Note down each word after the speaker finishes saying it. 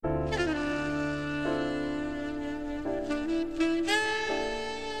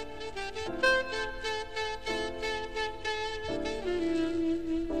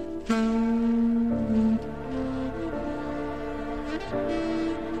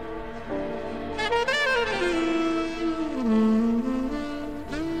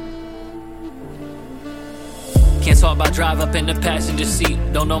talk about drive up in the passenger seat.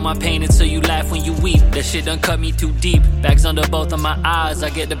 Don't know my pain until you laugh when you weep. That shit done cut me too deep. Bags under both of my eyes. I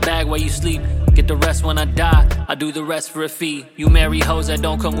get the bag while you sleep. Get the rest when I die, I do the rest for a fee. You marry hoes that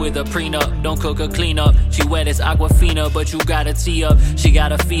don't come with a prenup. Don't cook or clean up. She wet as Aquafina, but you gotta tee up. She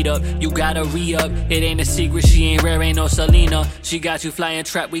got her feet up, you gotta re-up. It ain't a secret, she ain't rare, ain't no Selena. She got you flying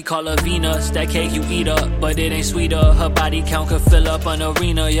trap, we call her Venus. That cake you eat up, but it ain't sweeter. Her body count could fill up an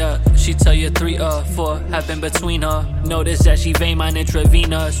arena, yeah. She tell you 3 or 4 happen between her. Notice that she vein mine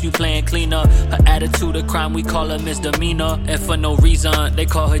intravenous. You playing cleaner. Her attitude a crime, we call her misdemeanor. And for no reason, they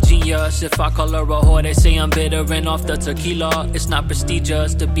call her genius. If I call her a whore, they say I'm bitter and off the tequila. It's not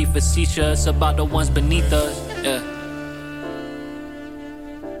prestigious to be facetious about the ones beneath us, yeah.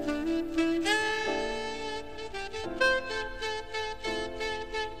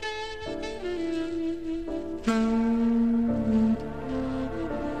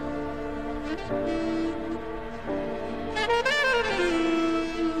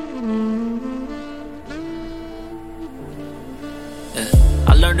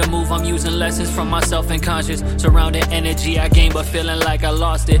 I learned to move, I'm using lessons from myself and conscious. Surrounded energy I gained but feeling like I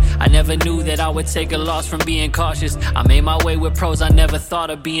lost it. I never knew that I would take a loss from being cautious. I made my way with pros, I never thought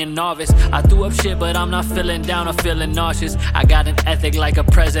of being novice. I threw up shit but I'm not feeling down or feeling nauseous. I got an ethic like a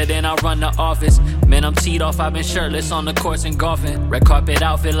president, I run the office. Man, I'm teed off, I've been shirtless on the courts and golfing. Red carpet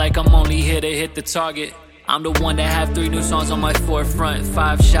outfit like I'm only here to hit the target. I'm the one that have 3 new songs on my forefront.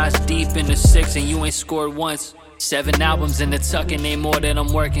 5 shots deep in the 6 and you ain't scored once. 7 albums in the tucking ain't more than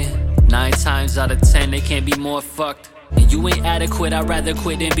I'm working. 9 times out of 10 they can't be more fucked. And you ain't adequate, I'd rather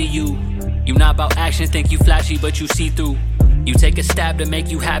quit than be you. You not about action, think you flashy but you see through. You take a stab to make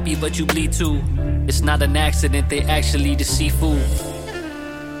you happy but you bleed too. It's not an accident, they actually deceive fool.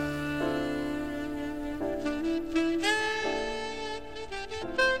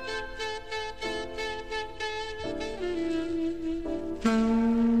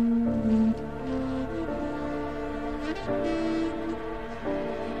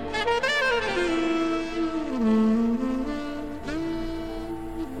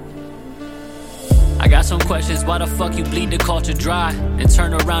 I got some questions, why the fuck you bleed the culture dry? And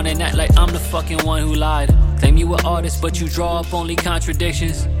turn around and act like I'm the fucking one who lied. Claim you an artist but you draw up only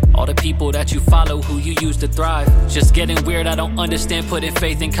contradictions. All the people that you follow who you use to thrive. Just getting weird, I don't understand putting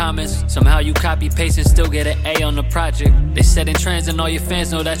faith in comments. Somehow you copy paste and still get an A on the project. They set in trends and all your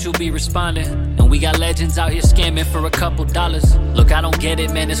fans know that you'll be responding. And we got legends out here scamming for a couple dollars. Look, I don't get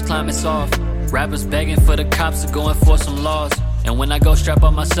it, man, this climate's off. Rappers begging for the cops to go enforce some laws. And when I go strap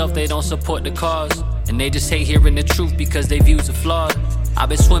on myself, they don't support the cause. And they just hate hearing the truth because they views are flawed. I've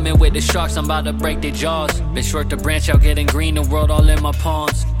been swimming with the sharks, I'm about to break their jaws. Been short to branch out, getting green, the world all in my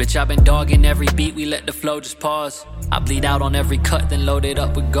palms. Bitch, I've been dogging every beat, we let the flow just pause. I bleed out on every cut, then load it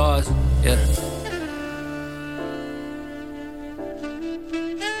up with gauze, yeah.